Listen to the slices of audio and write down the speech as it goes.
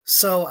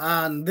So,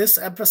 on this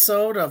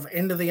episode of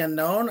Into the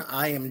Unknown,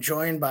 I am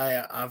joined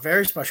by a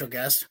very special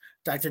guest,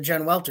 Dr.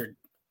 Jen Welter.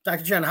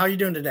 Dr. Jen, how are you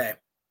doing today?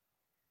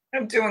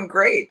 I'm doing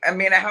great. I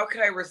mean, how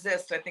could I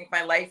resist? I think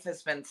my life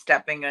has been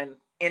stepping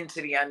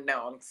into the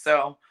unknown.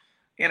 So,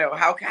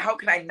 how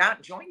could I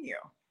not join you?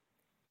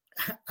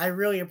 I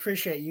really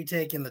appreciate you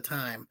taking the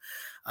time.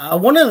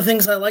 One of the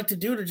things I like to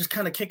do to just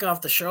kind of kick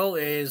off the show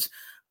is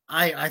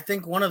I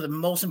think one of the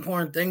most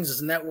important things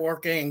is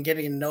networking and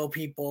getting to know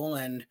people.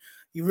 And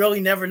you really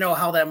never know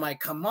how that might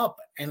come up.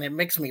 And it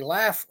makes me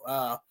laugh.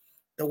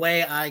 The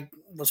way I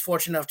was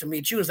fortunate enough to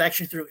meet you is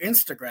actually through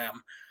Instagram.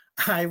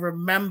 I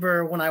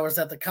remember when I was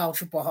at the College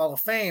Football Hall of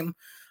Fame,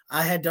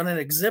 I had done an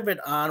exhibit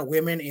on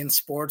women in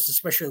sports,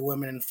 especially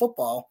women in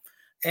football.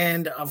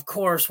 And of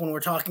course, when we're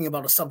talking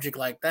about a subject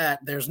like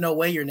that, there's no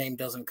way your name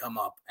doesn't come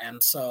up.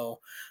 And so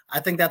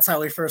I think that's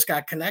how we first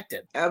got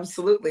connected.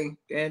 Absolutely.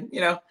 And,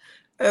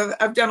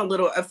 I've done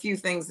a few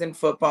things in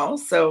football.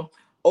 So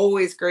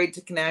always great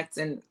to connect.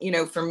 And,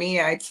 for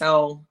me, I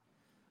tell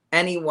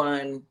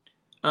anyone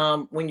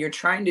when you're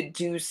trying to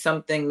do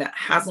something that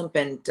hasn't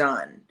been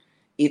done,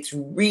 it's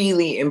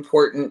really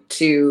important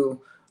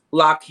to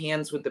lock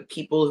hands with the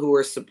people who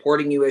are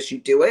supporting you as you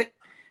do it.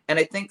 And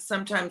I think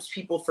sometimes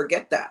people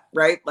forget that,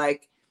 right?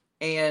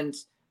 And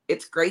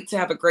it's great to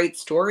have a great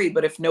story,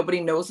 but if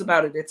nobody knows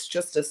about it, it's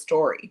just a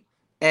story.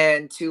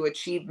 And to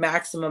achieve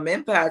maximum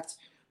impact,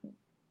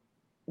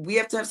 we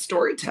have to have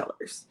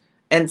storytellers.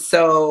 And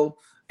so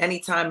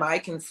anytime I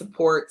can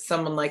support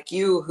someone like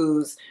you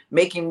who's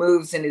making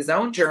moves in his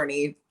own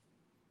journey,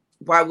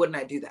 why wouldn't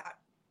I do that?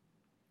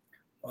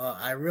 Well,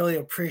 I really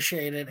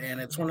appreciate it. And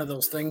it's one of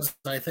those things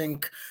I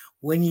think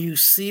when you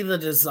see the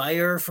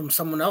desire from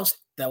someone else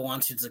that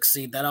wants you to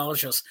succeed, that always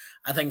just,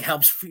 I think,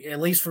 helps, at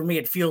least for me,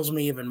 it fuels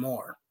me even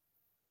more.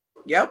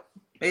 Yep,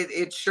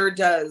 it sure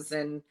does.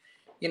 And,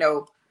 you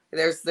know,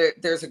 there's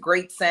a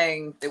great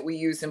saying that we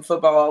use in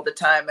football all the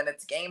time, and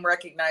it's game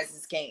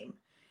recognizes game.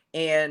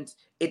 And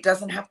it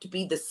doesn't have to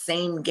be the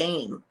same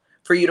game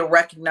for you to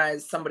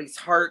recognize somebody's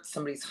heart,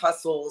 somebody's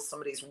hustle,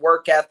 somebody's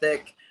work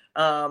ethic,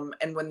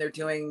 and when they're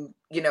doing,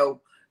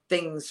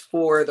 things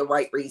for the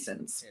right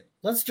reasons.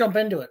 Let's jump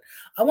into it.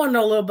 I want to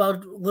know a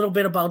little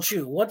bit about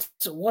you.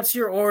 What's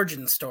your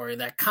origin story?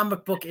 That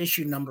comic book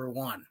issue number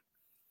one.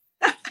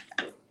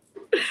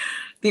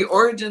 The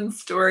origin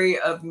story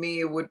of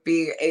me would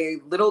be a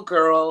little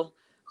girl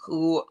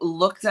who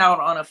looked out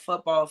on a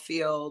football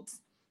field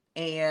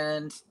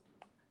and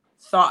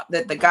thought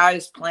that the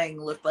guys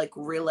playing looked like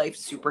real life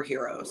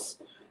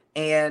superheroes.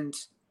 And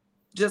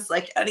just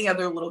like any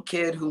other little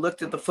kid who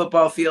looked at the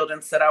football field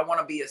and said, I want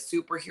to be a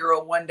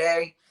superhero one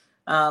day,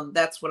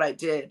 that's what I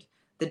did.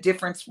 The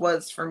difference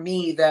was for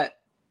me that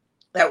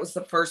was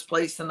the first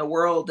place in the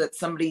world that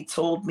somebody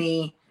told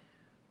me,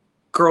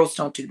 girls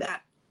don't do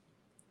that.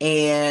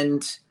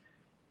 And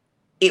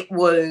it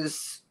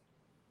was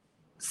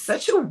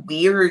such a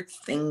weird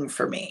thing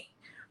for me,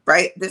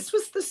 right? This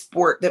was the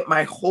sport that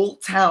my whole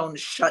town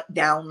shut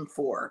down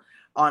for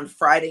on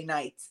Friday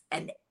nights,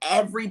 and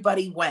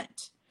everybody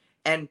went.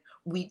 And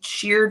we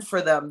cheered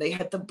for them. They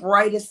had the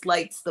brightest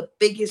lights, the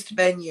biggest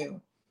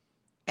venue.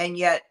 And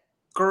yet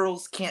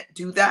girls can't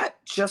do that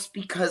just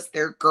because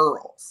they're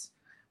girls,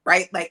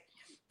 right? Like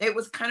it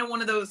was kind of one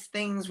of those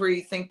things where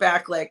you think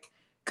back, like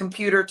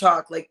computer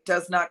talk, like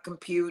does not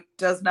compute,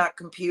 does not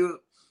compute.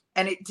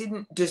 And it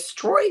didn't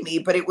destroy me,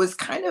 but it was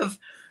kind of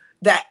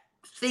that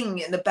thing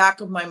in the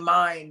back of my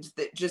mind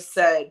that just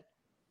said,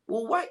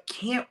 well, why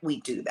can't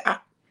we do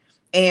that?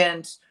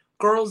 And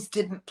girls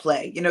didn't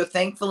play.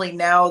 Thankfully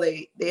now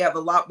they have a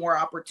lot more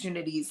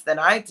opportunities than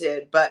I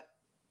did, but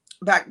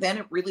back then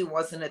it really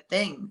wasn't a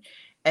thing.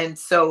 And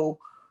so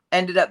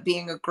ended up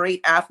being a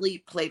great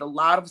athlete, played a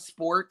lot of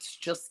sports,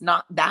 just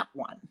not that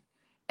one.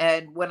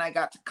 And when I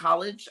got to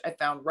college, I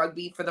found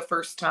rugby for the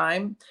first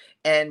time.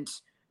 And,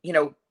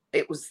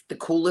 it was the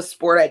coolest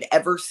sport I'd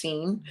ever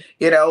seen,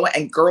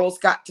 and girls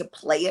got to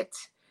play it.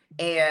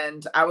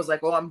 And I was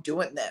like, well, I'm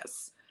doing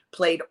this.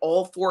 Played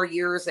all 4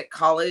 years at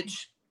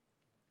college.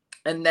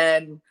 And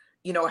then,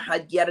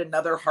 had yet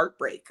another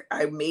heartbreak.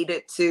 I made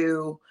it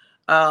to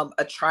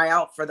a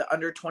tryout for the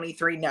under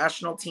 23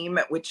 national team,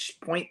 at which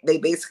point they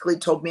basically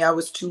told me I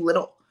was too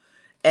little.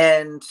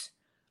 And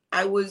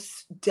I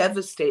was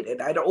devastated.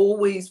 I'd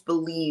always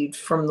believed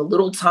from the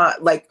little time,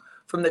 like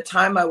from the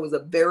time I was a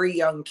very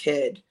young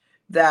kid,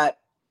 that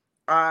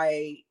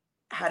I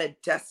had a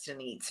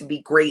destiny to be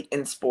great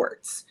in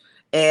sports,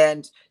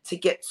 and to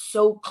get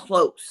so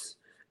close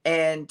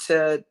and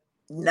to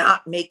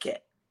not make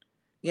it.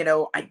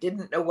 I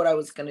didn't know what I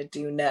was going to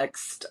do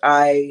next.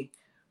 I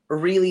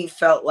really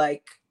felt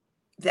like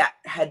that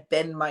had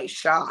been my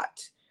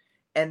shot.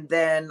 And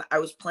then I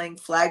was playing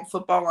flag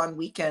football on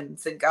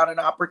weekends and got an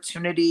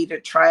opportunity to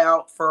try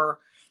out for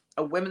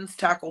a women's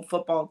tackle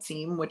football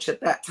team, which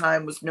at that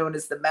time was known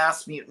as the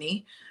Mass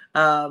Mutiny.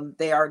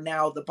 They are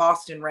now the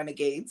Boston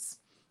Renegades.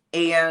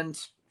 And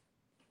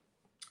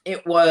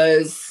it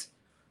was,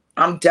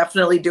 I'm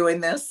definitely doing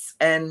this.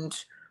 And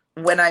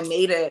when I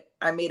made it,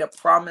 I made a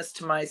promise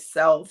to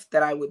myself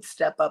that I would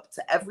step up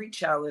to every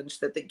challenge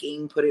that the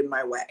game put in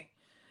my way.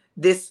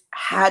 This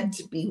had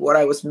to be what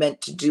I was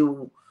meant to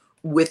do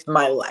with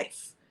my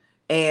life.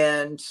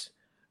 And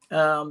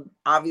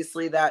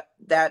obviously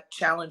that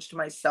challenge to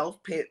myself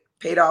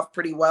paid off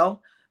pretty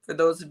well. For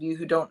those of you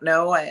who don't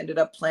know, I ended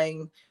up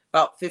playing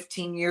about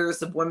 15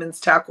 years of women's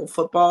tackle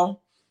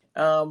football,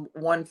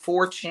 won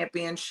 4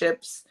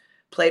 championships,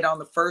 played on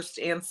the first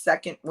and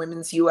second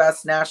women's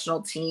U.S.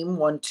 national team,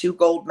 won 2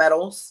 gold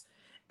medals,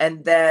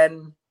 and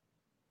then,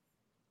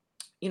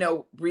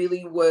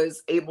 really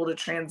was able to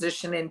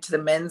transition into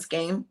the men's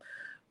game.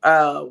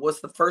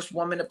 Was the first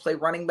woman to play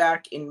running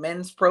back in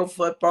men's pro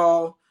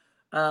football.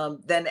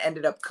 Then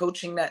ended up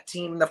coaching that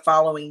team the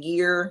following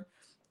year,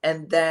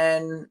 and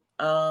then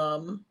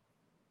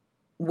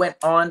went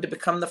on to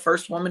become the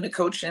first woman to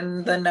coach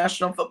in the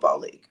National Football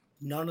League.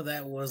 None of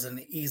that was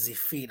an easy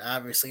feat,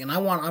 obviously. And I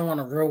want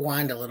to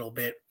rewind a little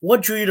bit.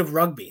 What drew you to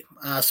rugby?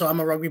 So I'm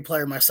a rugby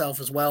player myself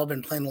as well.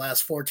 Been playing the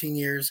last 14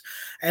 years.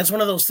 And it's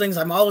one of those things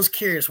I'm always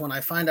curious when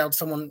I find out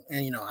someone,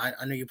 and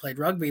I know you played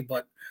rugby,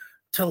 but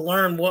to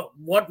learn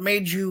what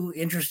made you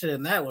interested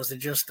in that. Was it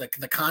just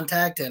the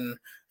contact and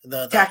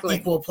the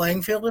equal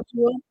playing field, if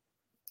you will?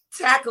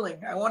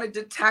 Tackling. I wanted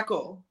to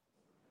tackle.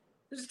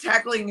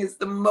 Tackling is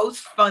the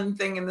most fun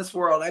thing in this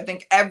world. I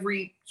think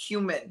every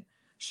human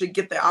should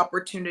get the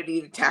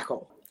opportunity to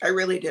tackle. I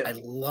really do. I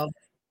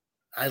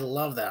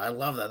love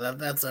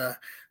that.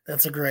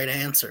 That's a great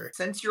answer.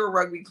 Since you're a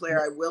rugby player,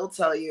 I will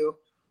tell you,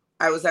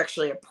 I was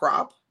actually a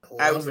prop.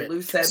 I was a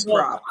loose head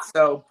prop.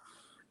 So,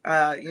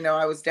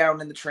 I was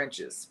down in the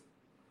trenches.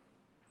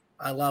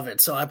 I love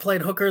it. So I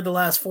played hooker the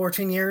last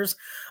 14 years.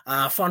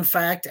 Fun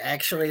fact,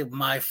 actually,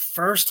 my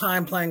first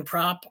time playing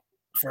prop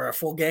for a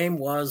full game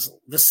was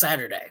this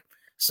Saturday.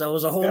 So it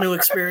was a whole new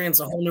experience,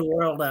 a whole new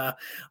world,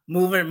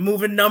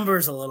 moving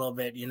numbers a little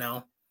bit,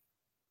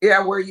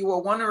 Yeah, were you a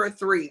 1 or a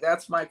 3?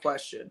 That's my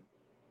question.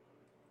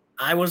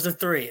 I was the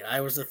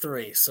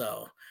 3.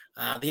 So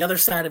the other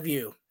side of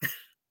you.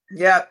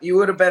 Yeah, you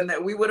would have been.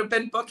 We would have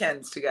been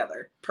bookends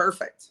together.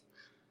 Perfect.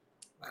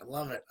 I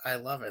love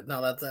it.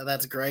 No,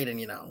 that's great.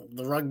 And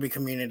the rugby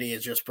community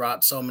has just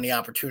brought so many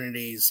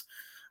opportunities.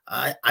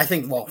 I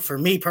think, well, for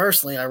me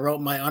personally, I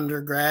wrote my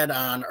undergrad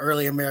on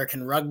early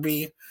American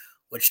rugby,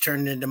 which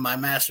turned into my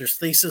master's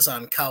thesis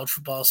on college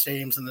football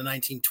stadiums in the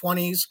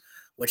 1920s,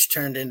 which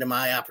turned into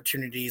my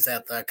opportunities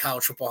at the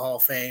College Football Hall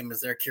of Fame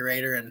as their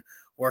curator and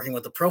working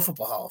with the Pro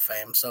Football Hall of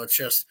Fame. So it's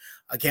just,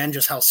 again,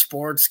 just how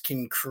sports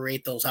can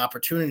create those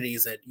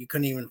opportunities that you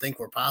couldn't even think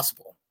were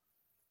possible.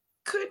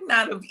 Could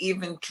not have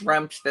even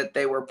dreamt that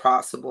they were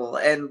possible.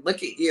 And look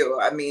at you.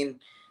 I mean,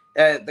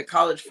 the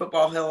College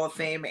Football Hall of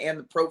Fame and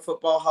the Pro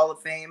Football Hall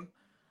of Fame.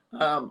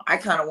 I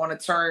kind of want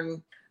to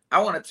turn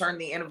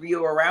the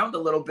interview around a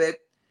little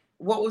bit.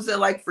 What was it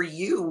like for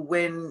you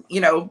when,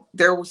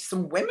 there was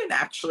some women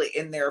actually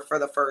in there for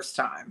the first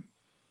time?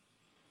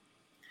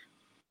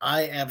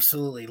 I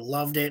absolutely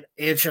loved it.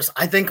 It's just,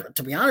 I think,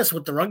 to be honest,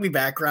 with the rugby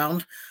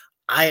background,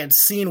 I had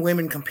seen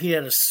women compete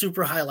at a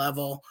super high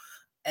level,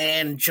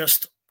 and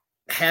just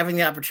having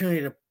the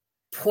opportunity to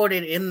put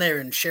it in there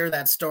and share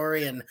that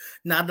story, and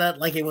not that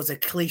like it was a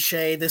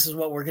cliche, this is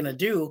what we're going to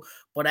do,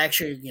 but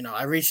actually,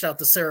 I reached out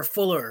to Sarah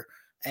Fuller,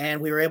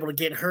 and we were able to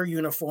get her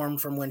uniform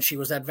from when she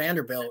was at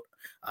Vanderbilt.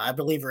 I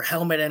believe her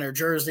helmet and her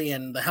jersey,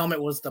 and the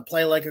helmet was the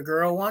Play Like a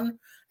Girl one.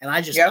 And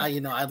I just, I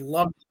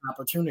love the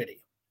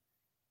opportunity.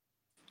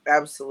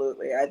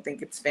 Absolutely. I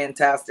think it's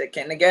fantastic.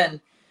 And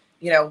again,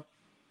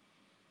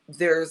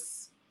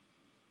 that's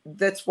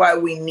why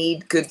we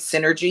need good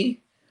synergy,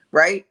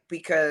 right?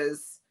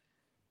 Because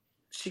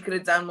she could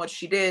have done what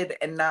she did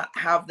and not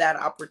have that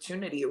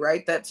opportunity,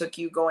 right? That took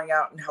you going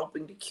out and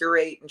helping to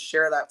curate and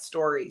share that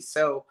story.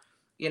 So,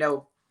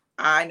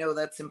 I know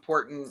that's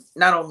important,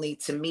 not only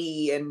to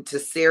me and to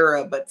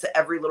Sarah, but to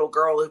every little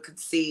girl who could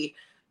see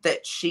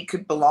that she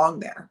could belong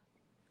there.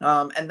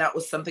 And that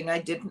was something I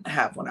didn't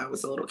have when I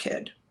was a little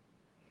kid.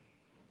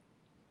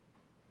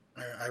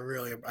 I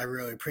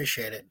really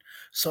appreciate it.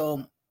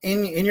 So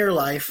in your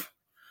life,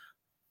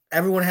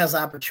 everyone has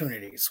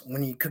opportunities.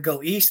 When you could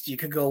go east, you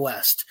could go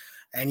west,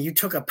 and you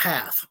took a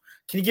path.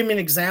 Can you give me an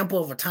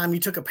example of a time you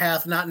took a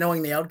path not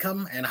knowing the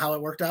outcome and how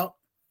it worked out?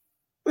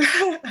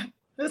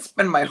 That's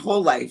been my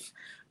whole life.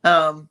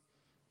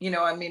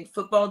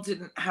 Football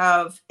didn't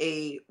have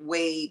a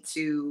way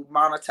to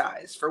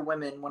monetize for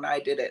women when I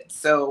did it.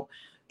 So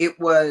it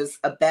was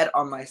a bet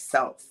on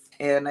myself.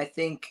 And I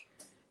think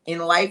in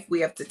life, we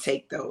have to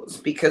take those,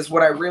 because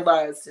what I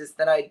realized is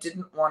that I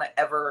didn't want to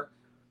ever,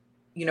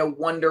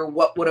 wonder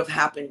what would have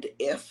happened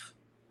if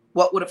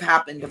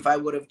I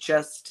would have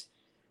just,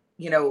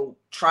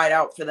 tried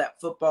out for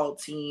that football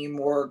team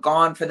or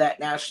gone for that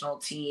national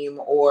team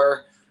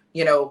or,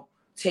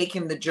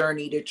 taken the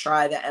journey to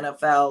try the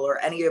NFL or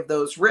any of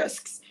those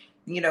risks.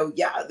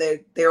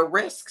 They're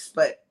risks,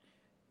 but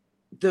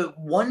the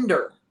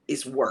wonder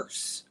is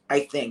worse,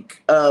 I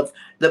think, of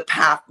the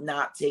path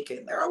not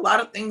taken. There are a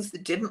lot of things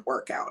that didn't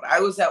work out. I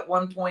was at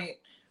one point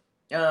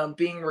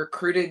being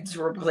recruited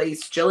to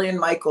replace Jillian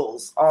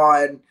Michaels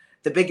on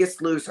The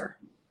Biggest Loser.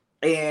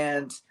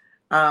 And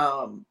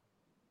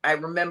I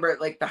remember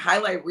like the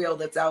highlight reel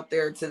that's out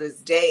there to this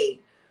day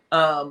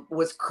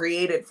was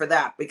created for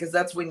that, because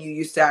that's when you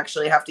used to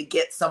actually have to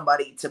get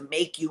somebody to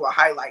make you a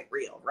highlight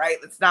reel, right?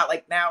 It's not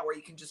like now where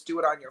you can just do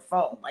it on your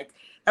phone. Like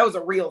that was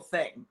a real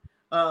thing.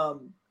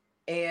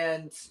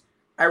 And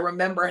I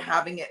remember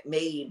having it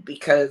made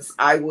because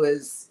I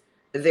was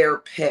their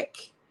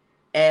pick,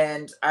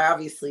 and I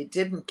obviously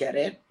didn't get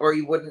it, or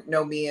you wouldn't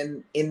know me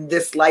in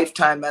this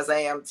lifetime as I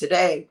am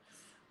today.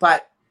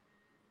 But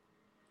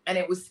and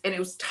it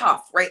was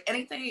tough, right?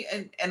 Anything,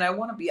 and I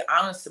want to be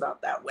honest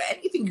about that.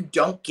 Anything you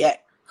don't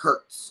get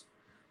hurts,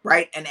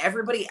 right? And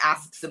everybody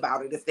asks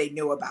about it if they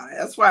knew about it.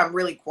 That's why I'm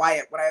really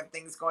quiet when I have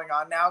things going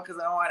on now, because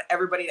I don't want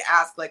everybody to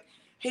ask like,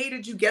 hey,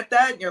 did you get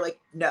that? And you're like,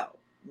 no,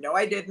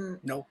 I didn't.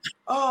 Nope.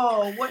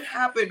 Oh, what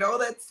happened? Oh,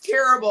 that's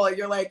terrible. And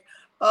you're like,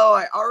 oh,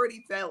 I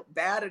already felt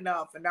bad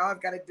enough, and now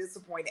I've got to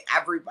disappoint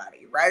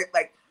everybody, right?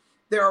 Like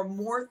there are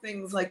more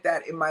things like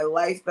that in my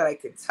life that I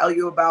could tell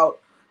you about.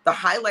 The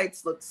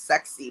highlights look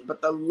sexy,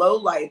 but the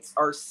lowlights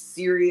are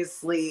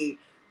seriously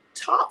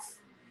tough.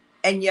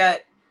 And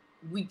yet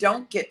we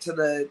don't get to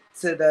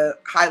the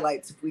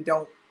highlights if we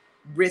don't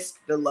risk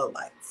the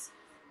lowlights.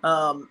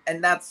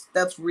 And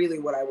that's really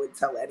what I would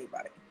tell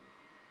anybody.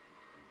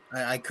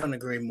 I couldn't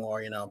agree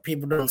more.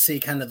 People don't see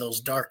kind of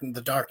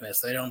the darkness.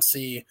 They don't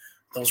see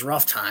those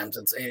rough times.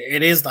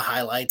 It is the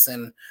highlights,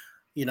 and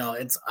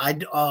I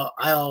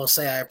always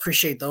say I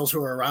appreciate those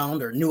who are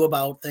around or knew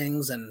about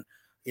things, and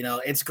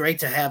it's great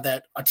to have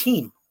a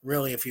team,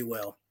 really, if you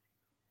will.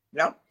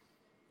 Yep,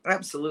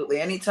 absolutely.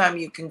 Anytime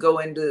you can go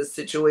into a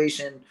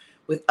situation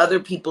with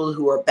other people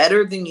who are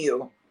better than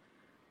you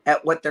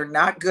at what they're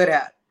not good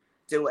at,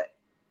 do it.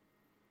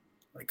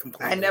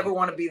 I never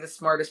want to be the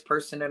smartest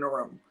person in a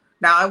room.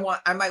 Now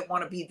I might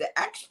want to be the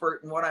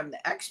expert in what I'm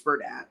the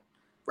expert at,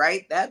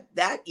 right? That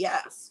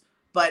yes.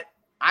 But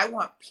I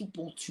want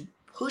people to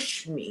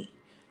push me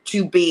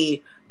to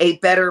be a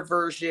better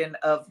version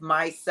of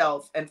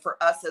myself, and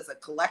for us as a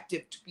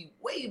collective to be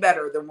way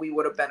better than we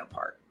would have been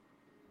apart.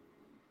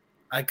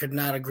 I could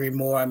not agree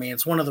more. I mean,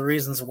 it's one of the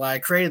reasons why I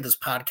created this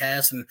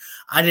podcast, and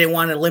I didn't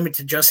want to limit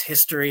to just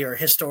history or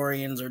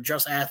historians or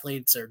just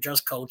athletes or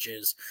just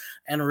coaches.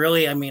 And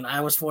really, I mean,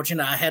 I was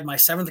fortunate. I had my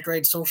 7th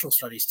grade social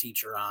studies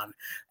teacher on,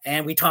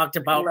 and we talked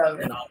about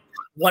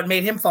what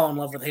made him fall in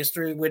love with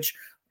history, which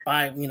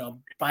by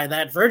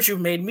that virtue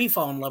made me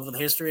fall in love with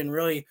history and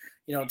really,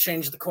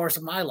 changed the course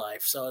of my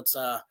life. So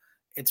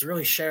it's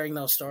really sharing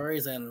those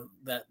stories and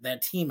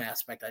that team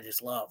aspect I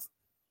just love.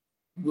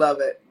 Love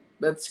it.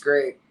 That's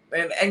great.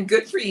 And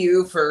good for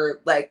you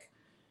for like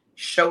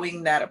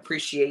showing that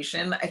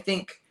appreciation. I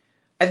think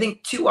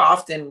too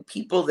often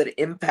people that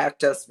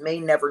impact us may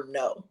never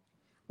know,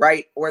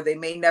 right? Or they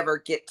may never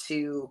get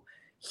to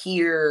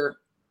hear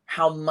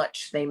how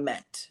much they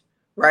meant,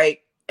 right?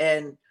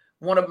 And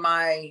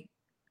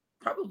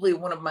probably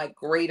one of my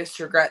greatest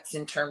regrets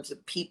in terms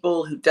of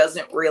people who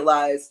doesn't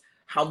realize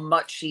how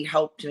much he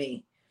helped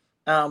me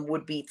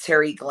would be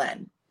Terry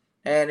Glenn.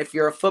 And if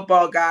you're a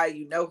football guy,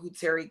 you know who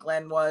Terry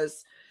Glenn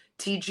was.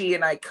 TG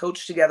and I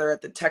coached together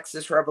at the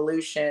Texas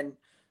Revolution.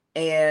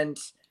 And,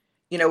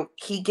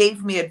 he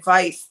gave me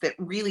advice that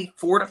really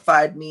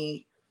fortified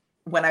me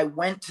when I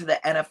went to the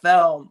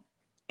NFL,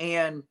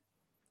 and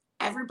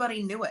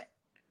everybody knew it,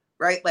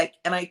 right? Like,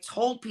 and I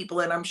told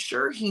people, and I'm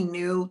sure he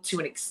knew to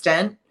an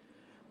extent,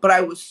 but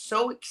I was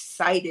so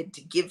excited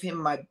to give him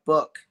my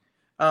book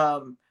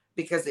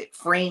because it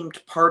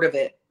framed part of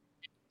it.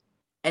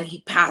 And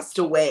he passed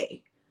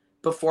away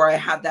before I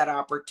had that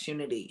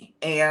opportunity.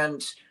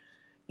 And,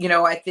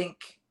 I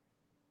think,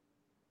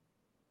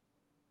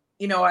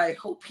 I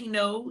hope he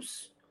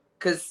knows,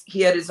 because he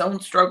had his own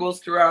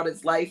struggles throughout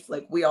his life,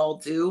 like we all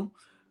do.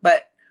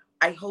 But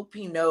I hope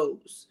he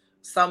knows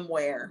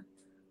somewhere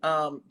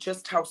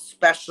just how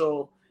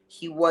special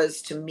he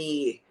was to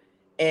me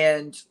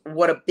and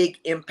what a big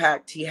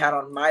impact he had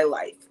on my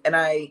life. And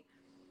I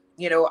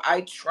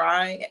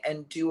try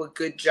and do a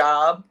good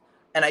job,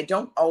 and I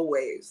don't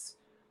always,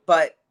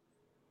 but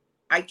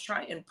I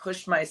try and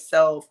push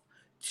myself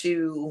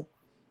to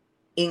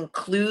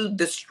include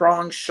the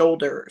strong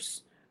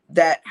shoulders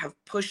that have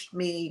pushed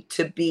me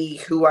to be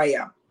who I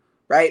am,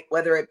 right?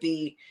 Whether it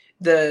be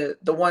the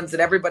ones that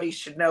everybody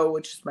should know,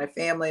 which is my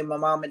family, my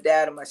mom and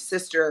dad and my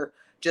sister,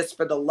 just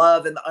for the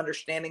love and the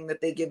understanding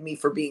that they give me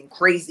for being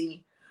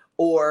crazy,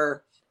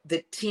 or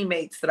the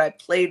teammates that I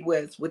played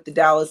with the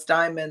Dallas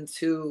Diamonds,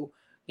 who,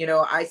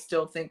 I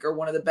still think are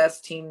one of the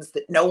best teams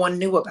that no one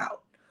knew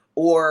about,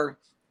 or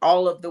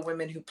all of the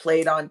women who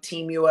played on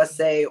Team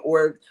USA,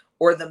 or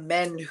the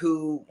men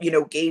who,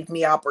 gave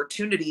me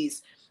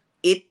opportunities.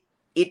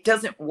 It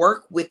doesn't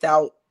work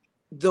without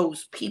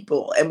those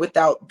people and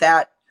without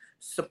that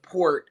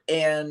support.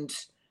 And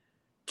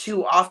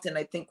too often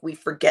I think we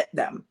forget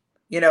them,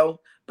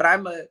 but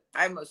I'm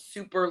a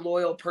super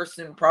loyal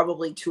person,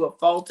 probably to a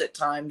fault at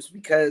times,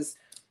 because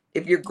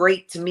if you're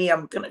great to me,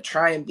 I'm going to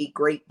try and be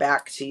great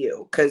back to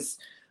you, because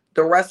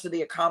the rest of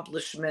the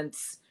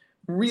accomplishments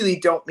really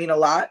don't mean a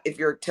lot if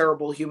you're a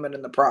terrible human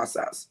in the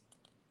process.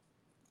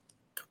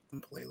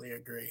 Completely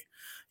agree.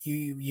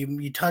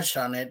 You touched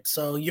on it.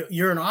 So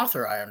you're an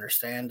author, I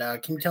understand.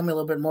 Can you tell me a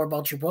little bit more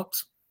about your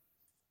books?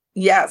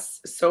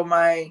 Yes. So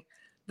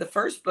the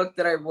first book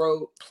that I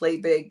wrote, Play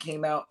Big,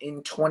 came out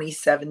in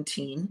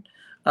 2017.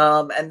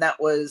 And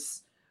that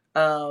was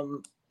a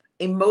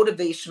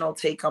motivational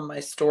take on my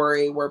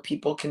story where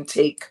people can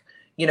take,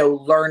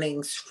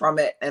 learnings from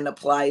it and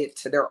apply it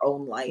to their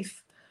own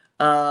life.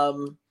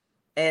 And,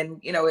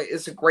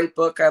 it's a great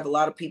book. I have a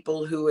lot of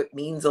people who it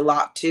means a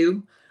lot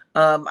to.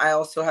 I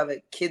also have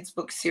a kids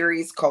book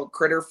series called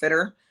Critter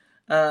Fitter,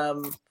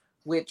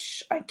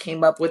 which I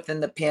came up with in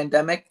the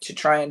pandemic to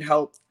try and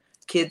help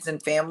kids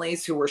and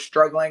families who were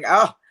struggling.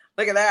 Oh,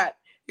 look at that.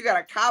 You got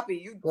a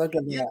copy. Look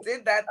at You that.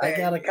 did that I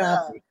got thing. a Yeah.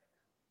 copy.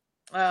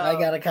 I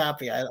got a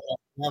copy. I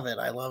love it.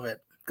 I love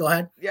it. Go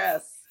ahead.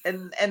 Yes.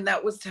 And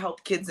that was to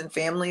help kids and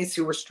families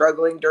who were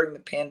struggling during the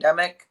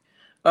pandemic.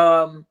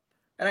 And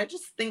I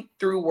just think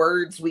through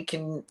words we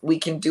can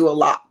do a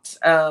lot.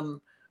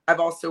 I've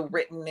also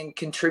written and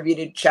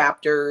contributed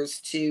chapters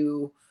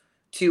to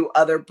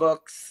other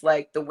books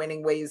like The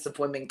Winning Ways of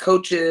Women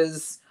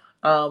Coaches,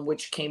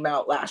 which came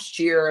out last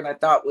year, and I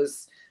thought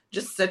was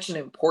just such an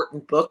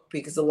important book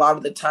because a lot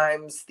of the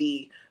times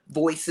the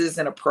voices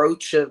and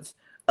approach of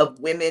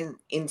women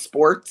in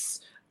sports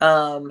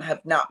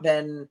have not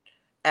been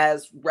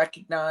as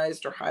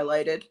recognized or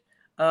highlighted.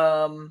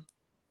 Um,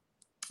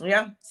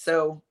 yeah,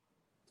 so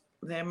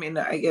I mean,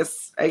 I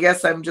guess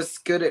I'm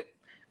just good at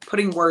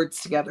putting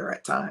words together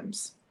at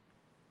times.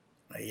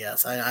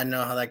 Yes, I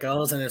know how that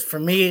goes, and it's for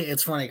me.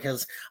 It's funny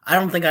because I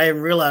don't think I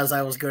even realized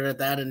I was good at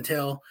that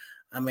until,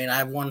 I mean, I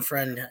have one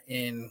friend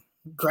in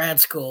grad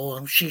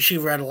school. She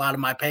read a lot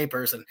of my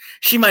papers, and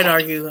she might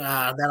argue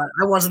that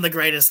I wasn't the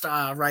greatest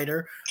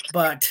writer,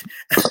 but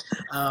it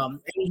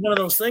was one of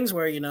those things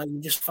where you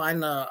just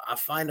find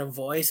a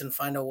voice and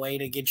find a way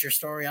to get your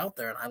story out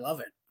there, and I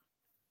love it.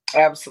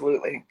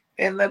 Absolutely.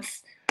 And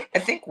that's, I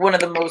think, one of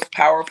the most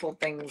powerful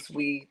things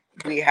we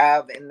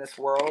have in this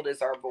world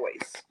is our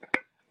voice,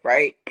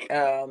 right?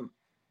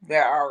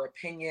 There our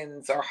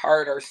opinions, our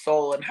heart, our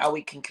soul, and how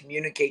we can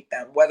communicate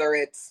them, whether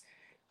it's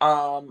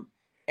um,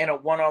 in a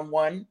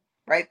one-on-one,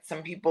 right?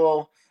 Some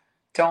people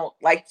don't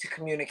like to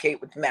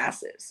communicate with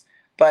masses,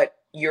 but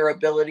your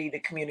ability to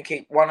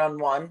communicate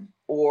one-on-one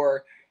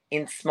or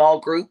in small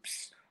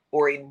groups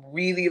or in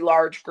really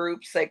large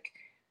groups, like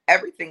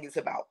everything is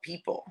about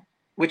people,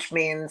 which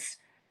means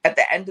at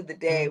the end of the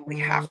day, we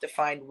have to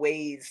find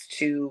ways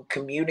to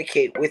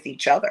communicate with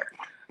each other,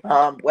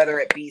 whether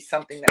it be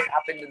something that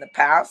happened in the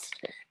past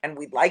and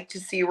we'd like to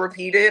see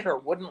repeated or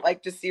wouldn't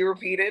like to see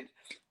repeated,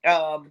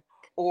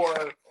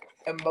 or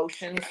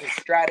emotions or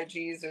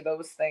strategies or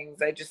those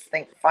things. I just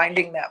think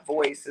finding that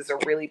voice is a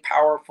really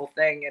powerful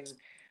thing.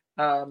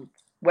 And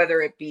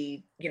whether it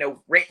be,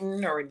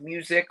 written or in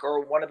music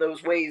or one of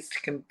those ways to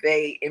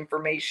convey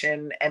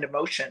information and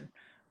emotion,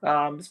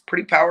 is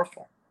pretty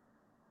powerful.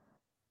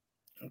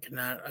 I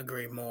cannot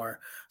agree more.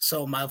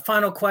 So my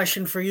final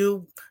question for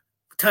you,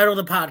 title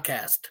of the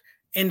podcast,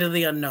 Into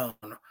the Unknown.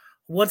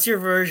 What's your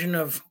version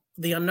of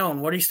the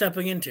unknown? What are you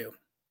stepping into?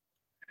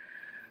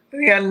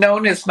 The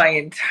unknown is my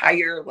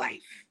entire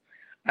life.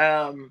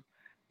 Um,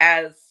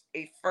 as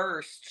a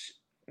first,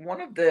 one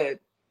of the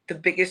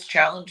biggest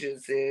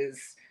challenges is,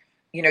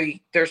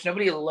 there's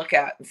nobody to look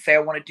at and say, I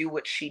want to do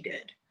what she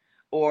did,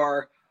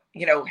 or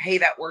hey,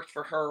 that worked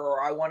for her,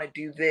 or I want to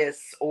do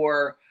this,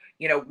 or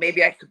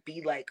maybe I could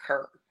be like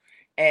her.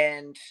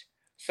 And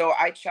so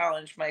I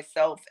challenge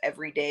myself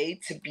every day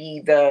to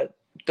be the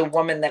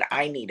woman that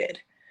I needed,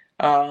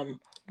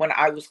 when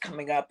I was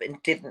coming up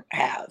and didn't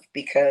have,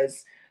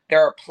 because there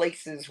are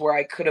places where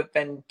I could have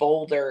been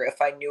bolder if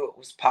I knew it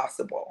was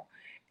possible.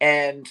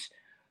 And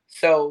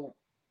so,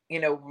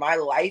 my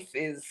life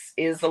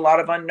is a lot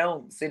of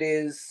unknowns. It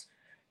is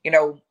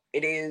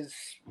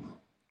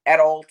at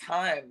all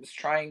times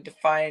trying to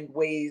find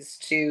ways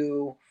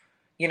to,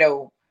 you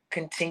know,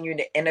 continue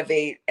to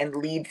innovate and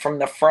lead from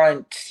the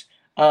front,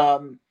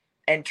 and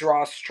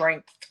draw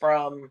strength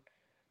from,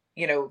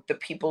 the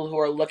people who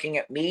are looking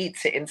at me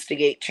to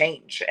instigate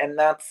change. And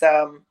that's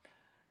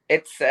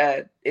it's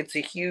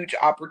a huge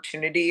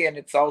opportunity, and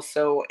it's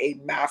also a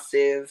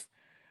massive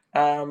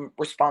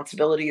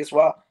responsibility as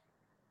well.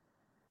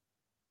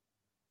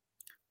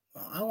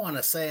 Well, I want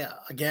to say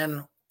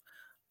again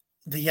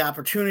the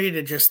opportunity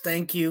to just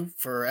thank you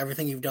for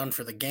everything you've done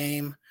for the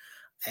game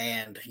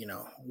and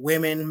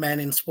women, men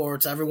in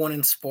sports, everyone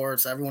in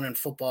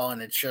football,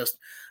 and it's just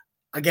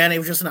again it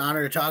was just an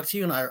honor to talk to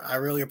you, and I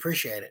really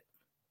appreciate it.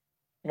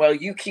 Well,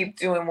 you keep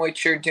doing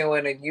what you're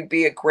doing, and you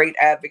be a great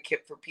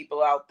advocate for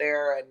people out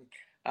there.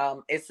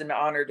 And it's an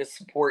honor to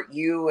support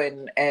you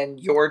and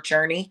your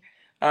journey,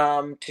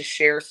 to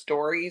share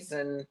stories.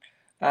 And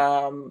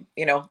I'm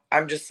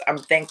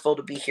thankful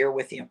to be here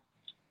with you.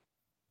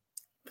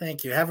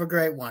 Thank you. Have a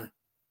great one.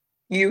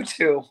 You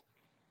too.